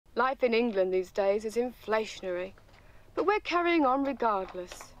Life in England these days is inflationary, but we're carrying on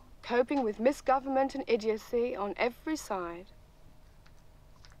regardless, coping with misgovernment and idiocy on every side.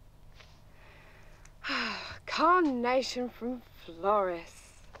 Carnation from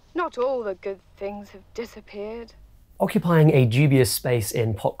Flores. Not all the good things have disappeared. Occupying a dubious space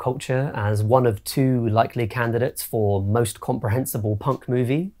in pop culture as one of two likely candidates for most comprehensible punk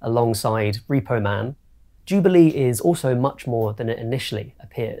movie, alongside Repo Man, Jubilee is also much more than it initially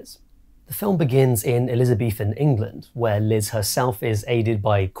appears. The film begins in Elizabethan England, where Liz herself is aided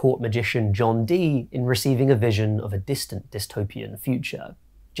by court magician John Dee in receiving a vision of a distant dystopian future.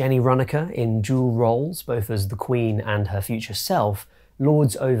 Jenny Runneker, in dual roles, both as the Queen and her future self,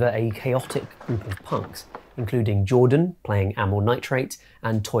 lords over a chaotic group of punks, including Jordan, playing amyl nitrate,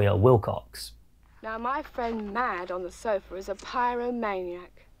 and Toya Wilcox. Now, my friend Mad on the sofa is a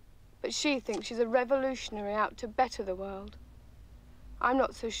pyromaniac, but she thinks she's a revolutionary out to better the world. I'm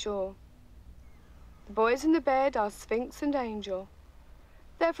not so sure. The boys in the bed are Sphinx and Angel.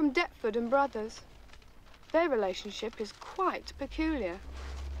 They're from Deptford and Brothers. Their relationship is quite peculiar,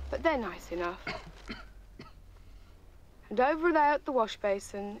 but they're nice enough. And over there at the wash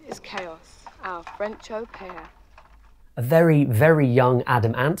basin is Chaos, our French au pair. A very, very young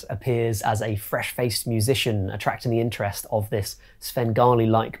Adam Ant appears as a fresh-faced musician, attracting the interest of this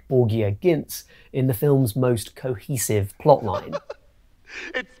Svengali-like Borgia Ginz in the film's most cohesive plotline.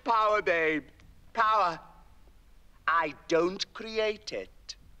 It's power, babe. Power. I don't create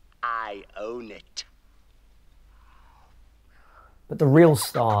it. I own it. But the real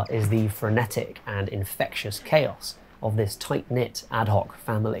star is the frenetic and infectious chaos of this tight-knit ad hoc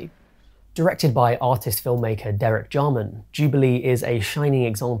family. Directed by artist-filmmaker Derek Jarman, Jubilee is a shining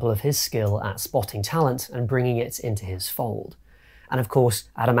example of his skill at spotting talent and bringing it into his fold. And of course,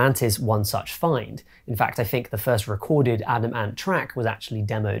 Adam Ant is one such find. In fact, I think the first recorded Adam Ant track was actually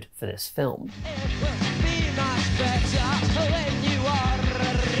demoed for this film.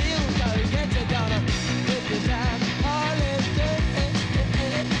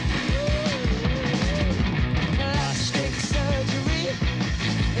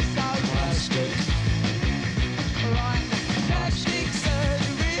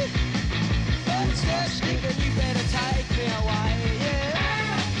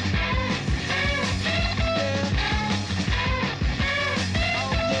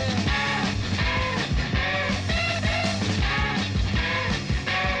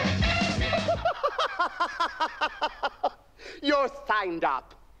 You're signed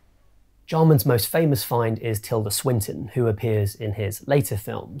up. Jarman's most famous find is Tilda Swinton, who appears in his later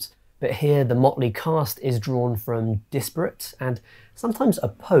films. But here the motley cast is drawn from disparate and sometimes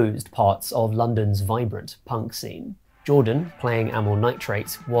opposed parts of London's vibrant punk scene. Jordan, playing amyl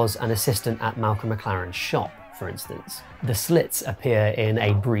nitrate, was an assistant at Malcolm McLaren's shop, for instance. The Slits appear in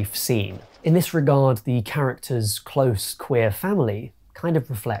a brief scene. In this regard, the character's close queer family kind of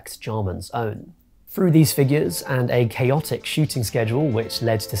reflects Jarman's own. Through these figures and a chaotic shooting schedule which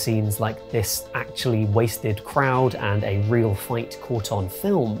led to scenes like this actually wasted crowd and a real fight caught on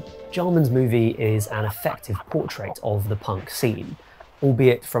film, Jarman's movie is an effective portrait of the punk scene,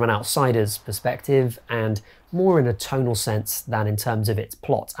 albeit from an outsider's perspective and more in a tonal sense than in terms of its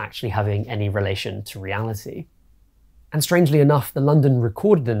plot actually having any relation to reality. And strangely enough, the London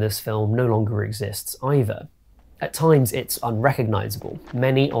recorded in this film no longer exists either. At times it's unrecognisable.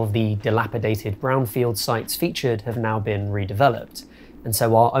 Many of the dilapidated brownfield sites featured have now been redeveloped, and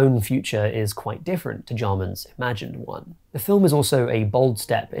so our own future is quite different to Jarman's imagined one. The film is also a bold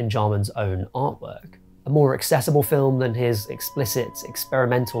step in Jarman's own artwork. A more accessible film than his explicit,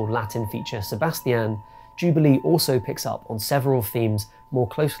 experimental Latin feature Sebastian, Jubilee also picks up on several themes more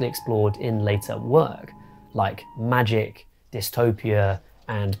closely explored in later work, like magic, dystopia,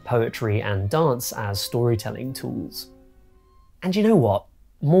 and poetry and dance as storytelling tools. And you know what?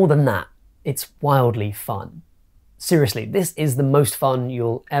 More than that, it's wildly fun. Seriously, this is the most fun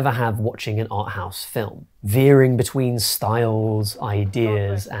you'll ever have watching an art house film. Veering between styles,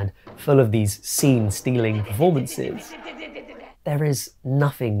 ideas, and full of these scene-stealing performances. There is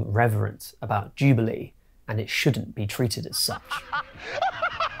nothing reverent about Jubilee, and it shouldn't be treated as such.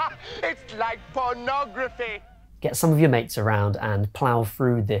 It's like pornography. Get some of your mates around and plough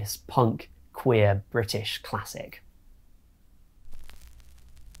through this punk, queer, British classic.